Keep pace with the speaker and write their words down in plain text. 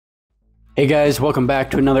Hey guys, welcome back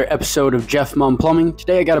to another episode of Jeff Mum Plumbing.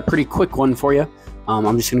 Today I got a pretty quick one for you.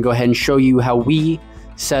 I'm just going to go ahead and show you how we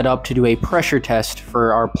set up to do a pressure test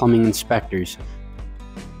for our plumbing inspectors.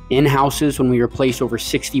 In houses, when we replace over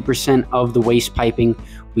 60% of the waste piping,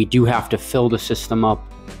 we do have to fill the system up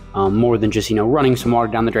more than just running some water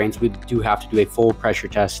down the drains. We do have to do a full pressure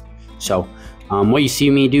test. So what you see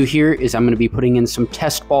me do here is I'm going to be putting in some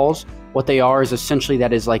test balls. What they are is essentially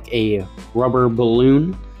that is like a rubber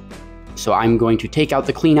balloon. So I'm going to take out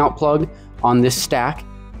the clean out plug on this stack,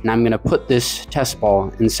 and I'm going to put this test ball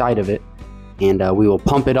inside of it, and we will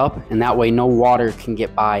pump it up, and that way no water can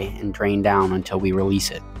get by and drain down until we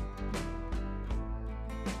release it.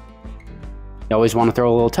 You always want to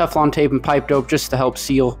throw a little Teflon tape and pipe dope just to help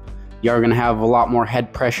seal. You are going to have a lot more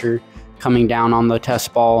head pressure coming down on the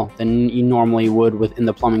test ball than you normally would within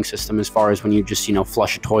the plumbing system, as far as when you just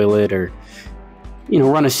flush a toilet or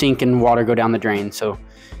run a sink and water go down the drain. So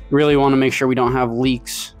really want to make sure we don't have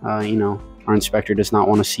leaks. Our inspector does not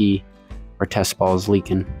want to see our test balls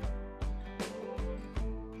leaking.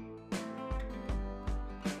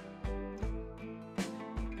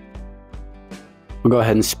 We'll go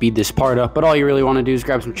ahead and speed this part up, but all you really want to do is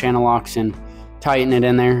grab some channel locks and tighten it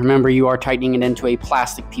in there. Remember, you are tightening it into a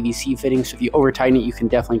plastic PVC fitting, so if you over tighten it, you can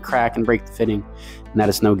definitely crack and break the fitting, and that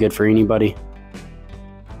is no good for anybody.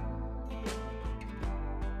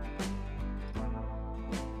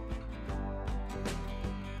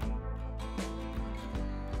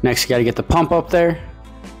 Next, you got to get the pump up there.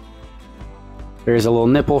 There's a little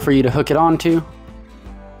nipple for you to hook it onto.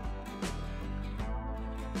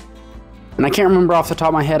 And I can't remember off the top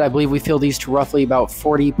of my head, I believe we fill these to roughly about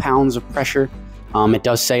 40 pounds of pressure. It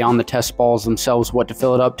does say on the test balls themselves what to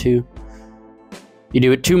fill it up to. You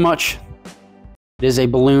do it too much, it is a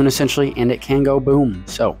balloon essentially, and it can go boom.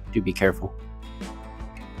 So do be careful.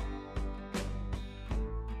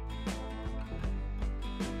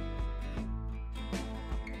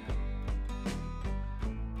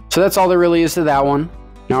 So that's all there really is to that one.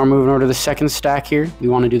 Now we're moving over to the second stack here. We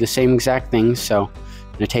want to do the same exact thing. So I'm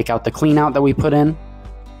going to take out the clean out that we put in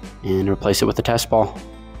and replace it with the test ball.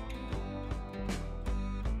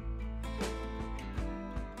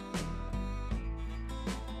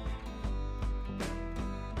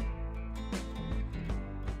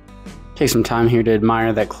 Take some time here to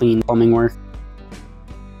admire that clean plumbing work.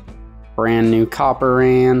 Brand new copper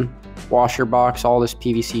ran, washer box, all this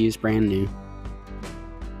PVC is brand new.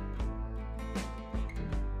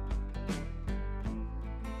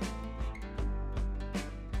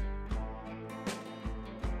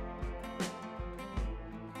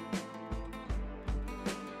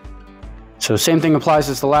 So same thing applies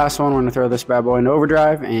as the last one. We're going to throw this bad boy into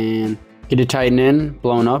overdrive and get it tightened in,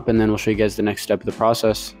 blown up, and then we'll show you guys the next step of the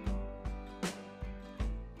process.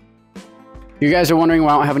 You guys are wondering why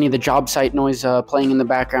I don't have any of the job site noise playing in the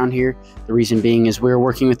background here. The reason being is we're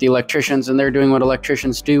working with the electricians, and they're doing what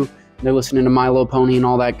electricians do. They're listening to My Little Pony and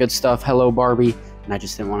all that good stuff. Hello, Barbie. And I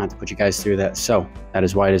just didn't want to have to put you guys through that. So that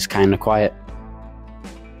is why it is kind of quiet.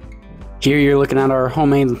 Here you're looking at our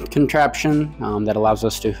homemade contraption that allows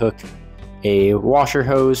us to hook a washer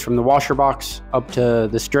hose from the washer box up to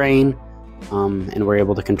this drain, and we're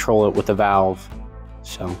able to control it with a valve.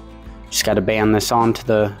 So just got to band this onto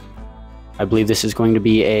the, I believe this is going to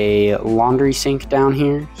be a laundry sink down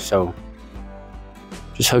here. So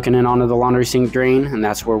just hooking it onto the laundry sink drain, and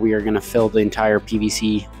that's where we are going to fill the entire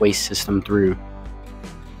PVC waste system through.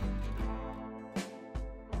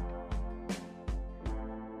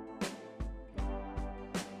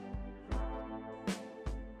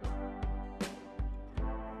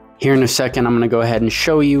 Here in a second, I'm going to go ahead and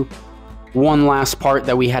show you one last part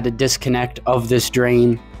that we had to disconnect of this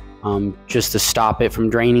drain just to stop it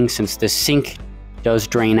from draining, since this sink does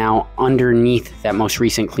drain out underneath that most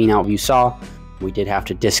recent clean out you saw. We did have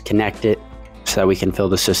to disconnect it so that we can fill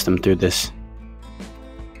the system through this.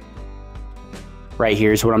 Right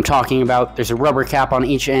here is what I'm talking about. There's a rubber cap on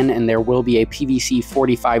each end, and there will be a PVC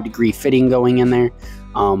 45-degree fitting going in there.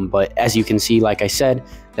 But as you can see, like I said,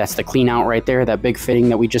 that's the clean out right there, that big fitting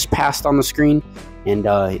that we just passed on the screen, and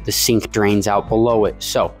the sink drains out below it.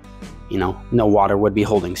 So, no water would be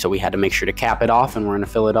holding. So we had to make sure to cap it off, and we're going to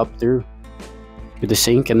fill it up through the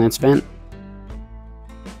sink, and that's vent.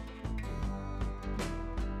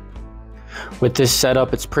 With this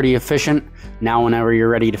setup, it's pretty efficient. Now whenever you're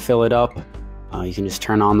ready to fill it up, you can just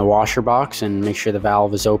turn on the washer box and make sure the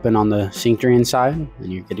valve is open on the sink drain side,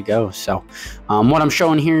 and you're good to go. So what I'm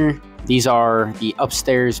showing here, these are the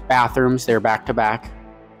upstairs bathrooms. They're back to back.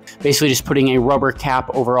 Basically just putting a rubber cap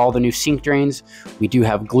over all the new sink drains. We do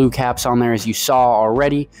have glue caps on there, as you saw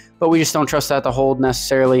already, but we just don't trust that to hold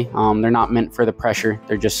necessarily. They're not meant for the pressure.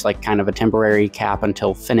 They're just like kind of a temporary cap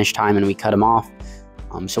until finish time, and we cut them off.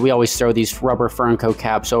 So we always throw these rubber Fernco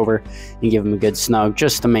caps over and give them a good snug,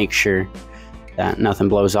 just to make sure that nothing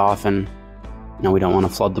blows off, and we don't want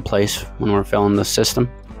to flood the place when we're filling the system.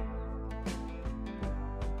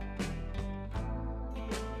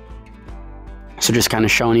 So just kind of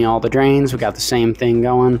showing you all the drains. We got the same thing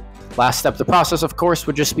going. Last step of the process, of course,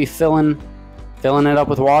 would just be filling it up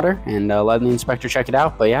with water and letting the inspector check it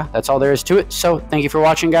out. But yeah, that's all there is to it. So thank you for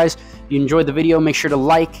watching, guys. If you enjoyed the video, make sure to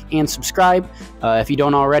like and subscribe. If you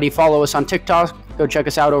don't already, follow us on TikTok. Go check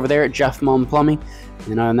us out over there at Jeff Mum Plumbing.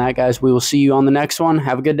 And other than that, guys, we will see you on the next one.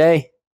 Have a good day.